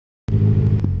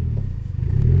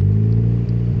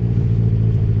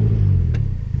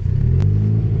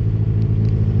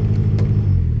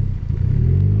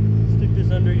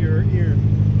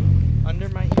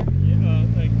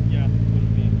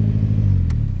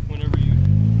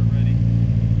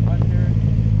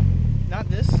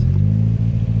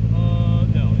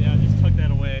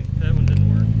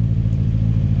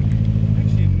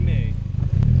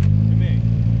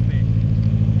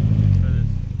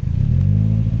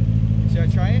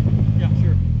try it? Yeah,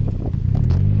 sure.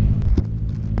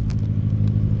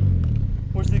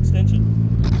 Where's the extension?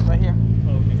 Right here.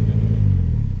 Oh, okay, good.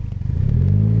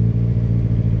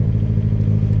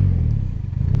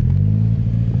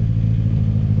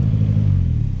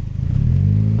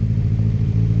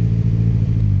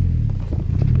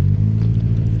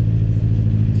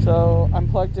 So I'm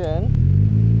plugged in.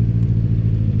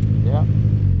 Yeah.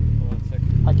 Hold on a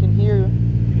second. I can hear. You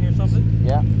can hear something?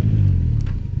 Yeah.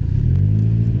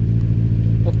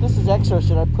 If this is Exo,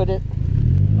 should I put it?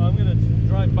 I'm gonna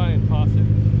drive by and toss it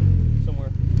somewhere.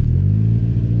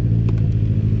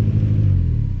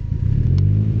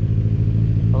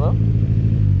 Hello?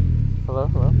 Hello,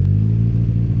 hello?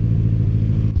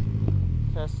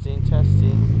 Testing,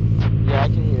 testing. Yeah, I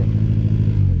can hear it.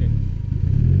 Okay.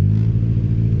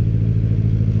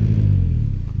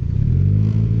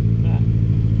 Ah.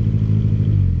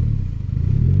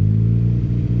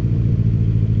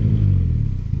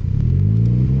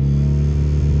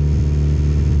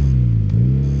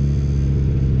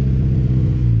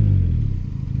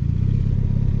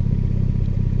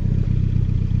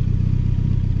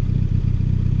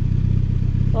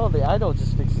 Oh, the idle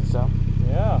just fixed itself.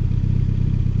 Yeah.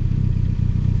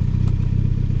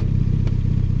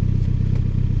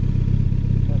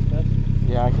 That's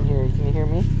Yeah, I can hear you. Can you hear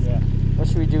me? yeah. What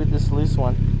should we do with this loose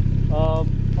one?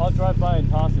 I'll drive by and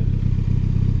toss it.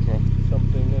 Okay.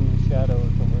 Something in the shadow or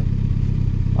somewhere.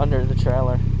 Under the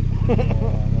trailer. Yeah, that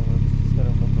works. Just gotta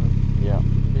remember. Yeah,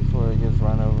 before it gets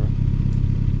run over.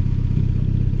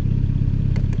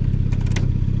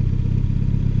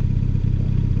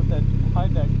 Put that,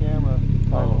 hide that camera.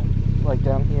 Oh, like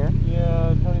down here?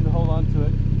 Yeah, don't even hold on to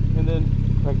it. And then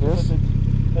Like this?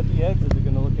 at the exit, they're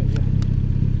gonna look at you.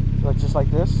 Like just like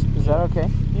this? Is that okay?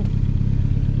 Yeah.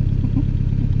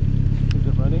 Is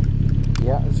it running?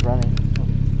 Yeah, it's running.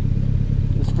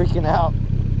 It's freaking out.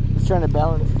 It's trying to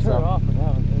balance Turn it itself. off for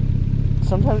now. Okay.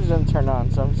 Sometimes it doesn't turn on,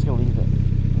 so I'm just gonna leave it.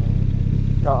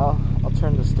 I'll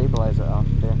turn the stabilizer off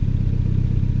there.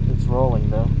 It's rolling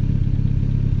though.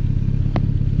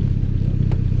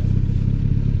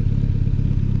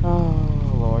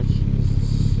 Oh Lord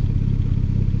Jesus!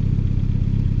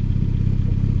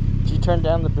 Did you turn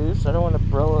down the boost? I don't want to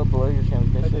blow your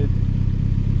transmission. I did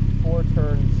 4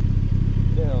 turns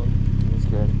down. That's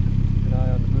good. Keep an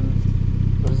eye on the boost.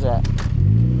 What is that?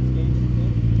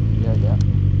 Yeah, yeah.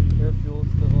 Air fuel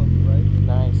still on the right.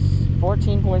 Nice.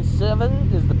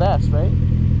 14.7 is the best, right?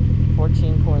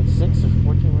 14.6 or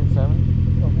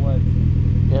 14.7? Of what?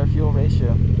 Air fuel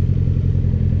ratio.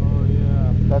 Oh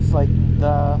yeah. That's like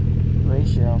the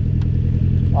ratio.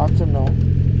 Optimal.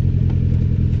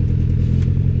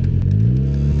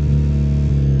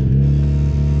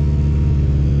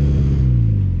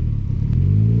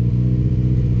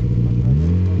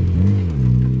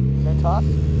 Can I toss?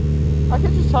 I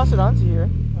could just toss it onto here.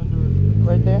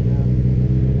 Right there?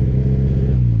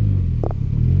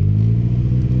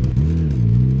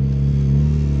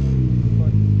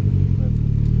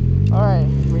 Alright,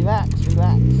 relax,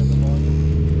 relax.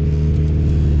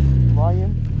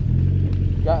 Volume?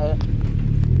 Got it.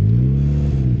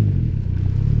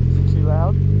 Is it too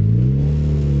loud?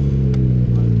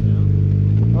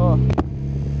 Oh,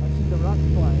 I see the rocks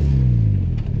flying.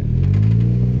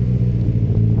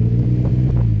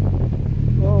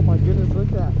 Oh my goodness,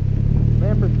 look at that.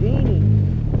 Lamborghini.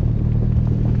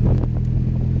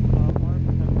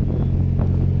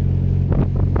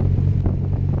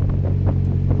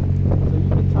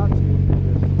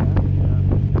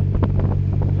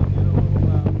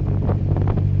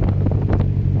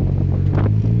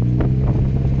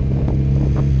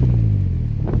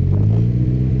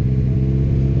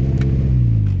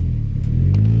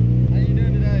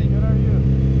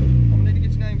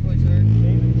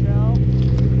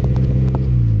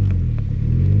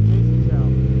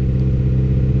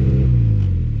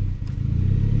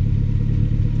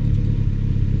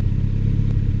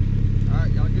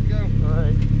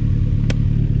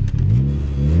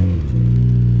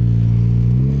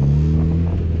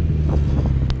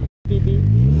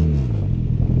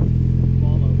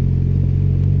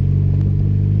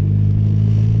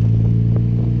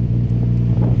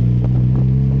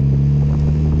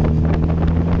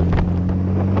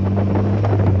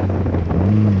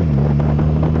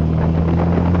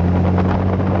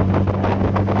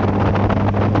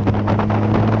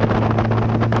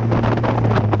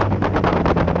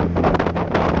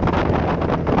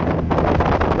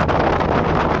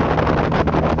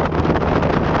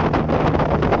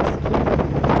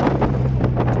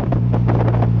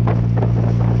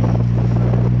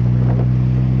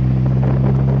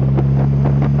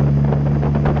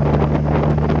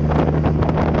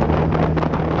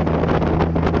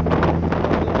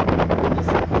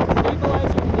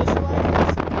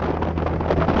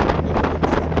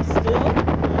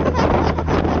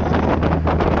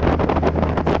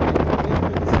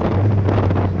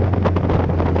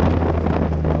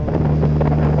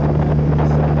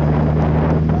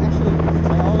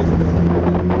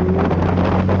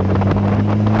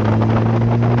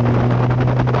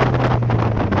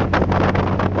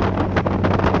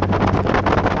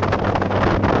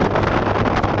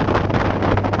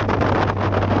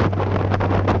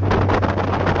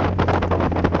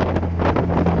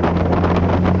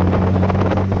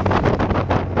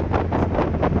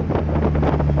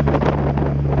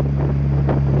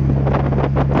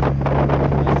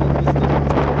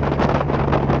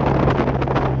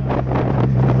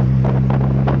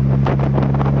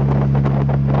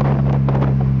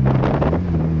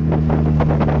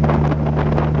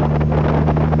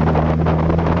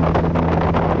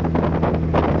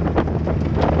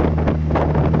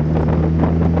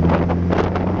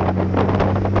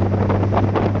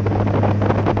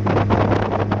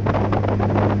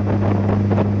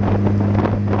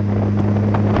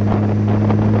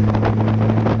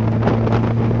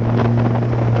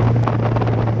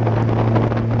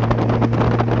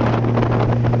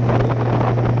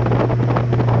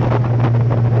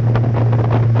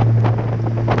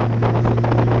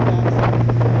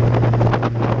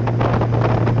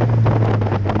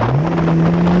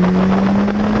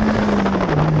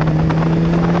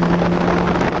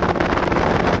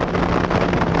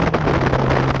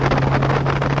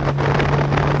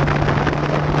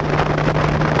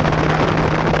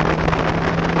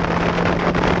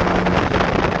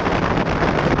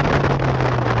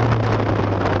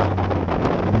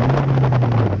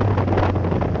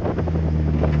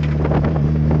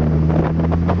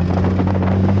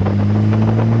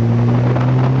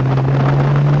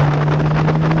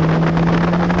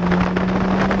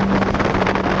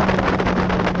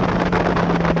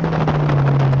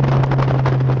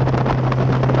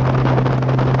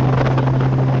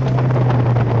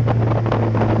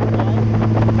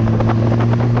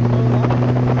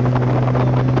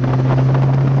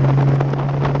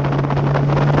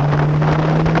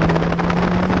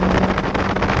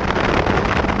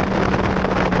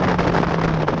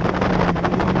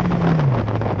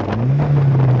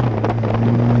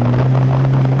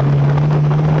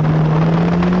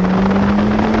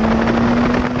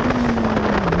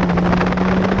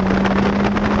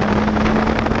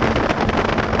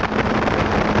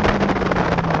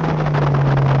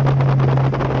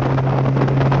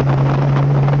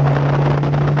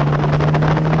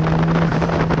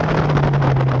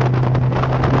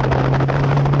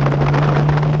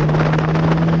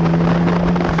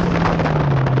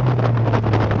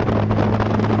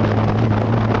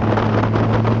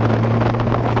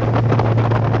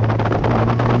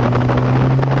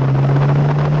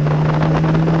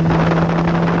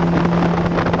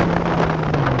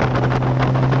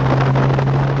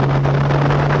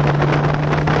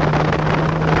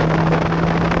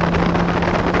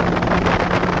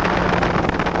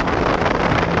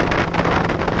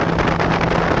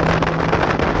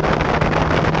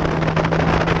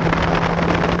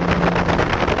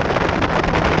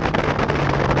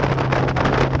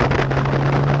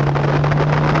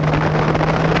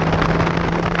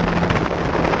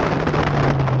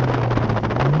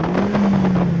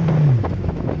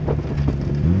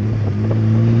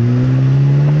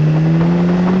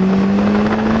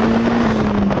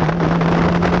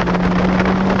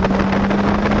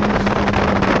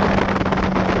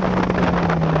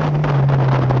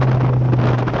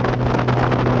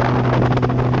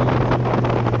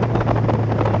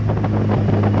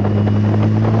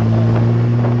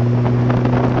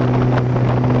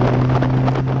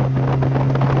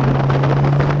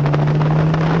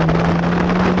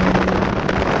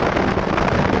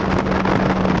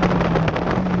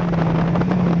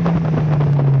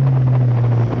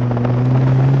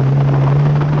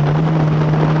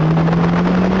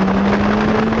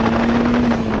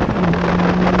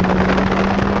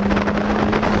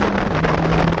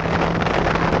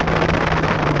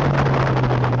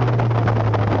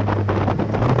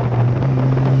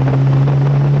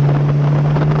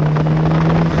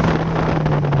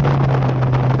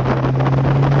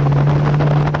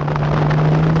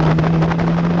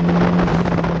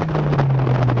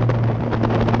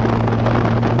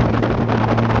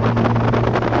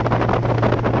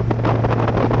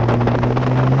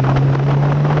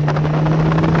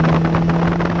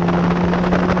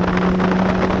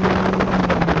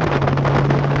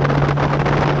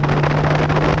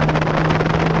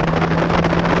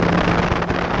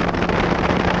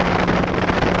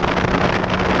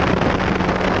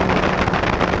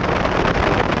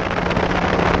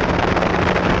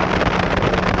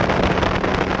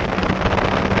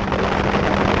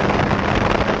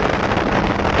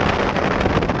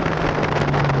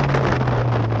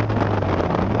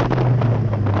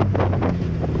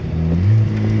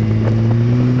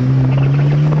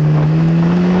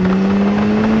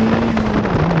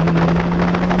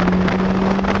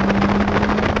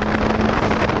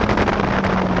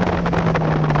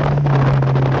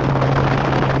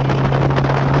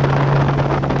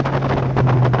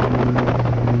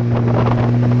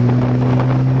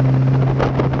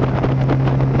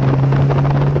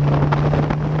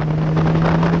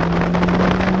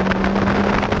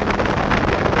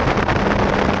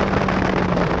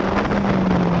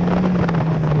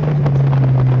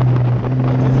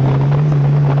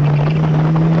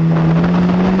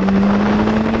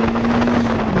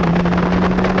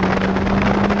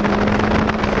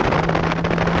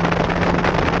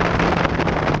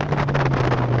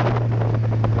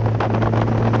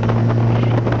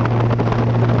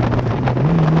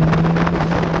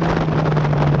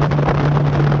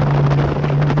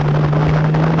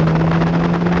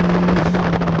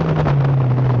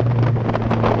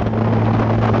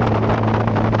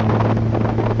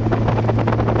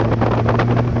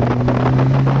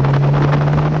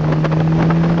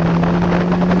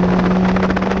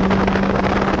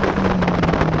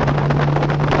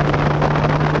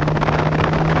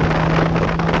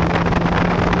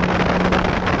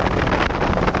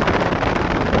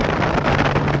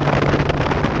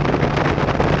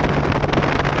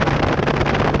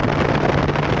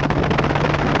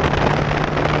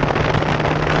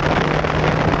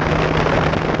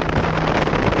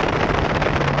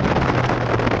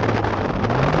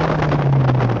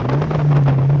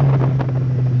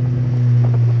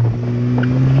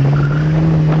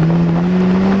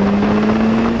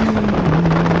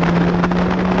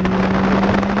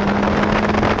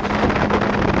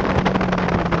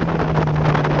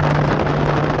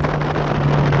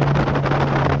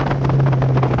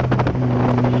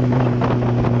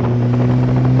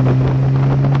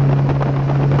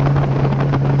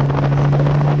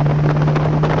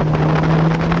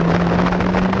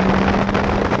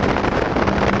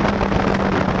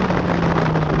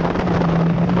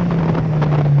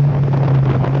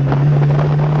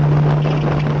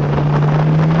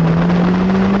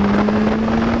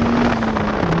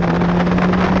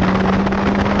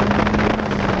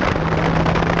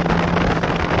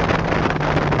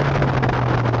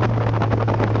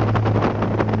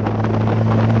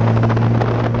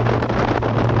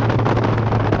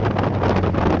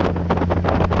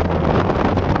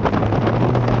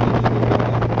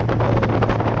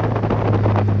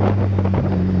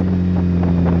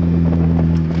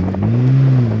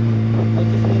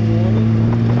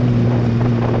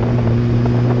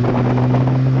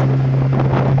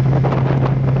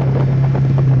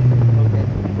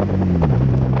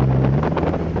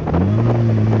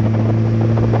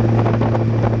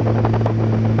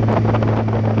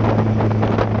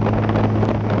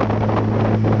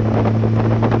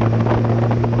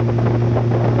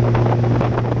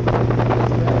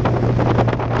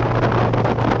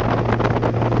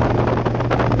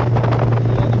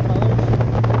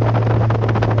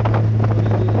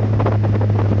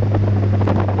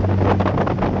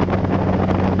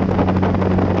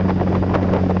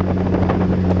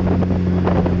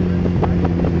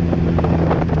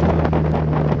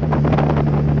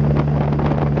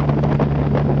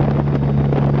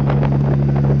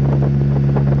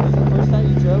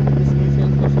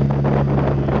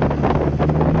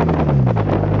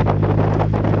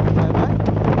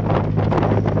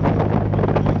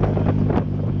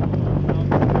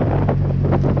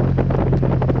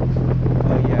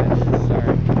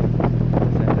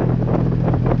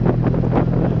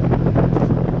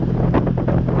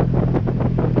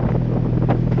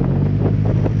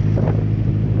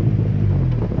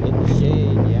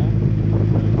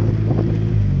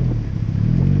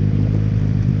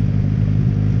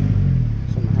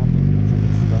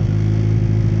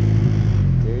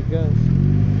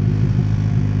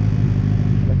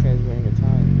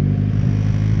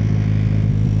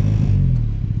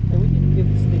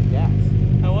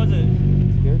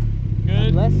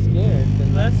 less scared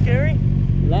than Less scary?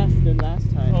 less than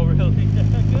last time. Oh, really?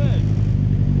 Good.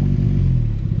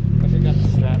 I forgot to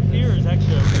strap this. Fear is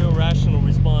actually a real rational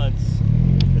response.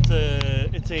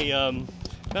 It's a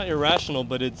not irrational,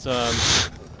 but it's a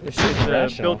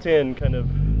built-in kind of.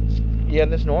 Yeah,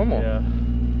 that's normal. Yeah.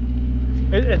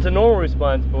 It's a normal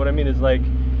response, but what I mean is like,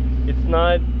 it's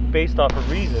not based off of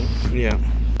reason. Yeah.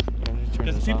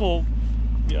 Because people,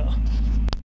 yeah.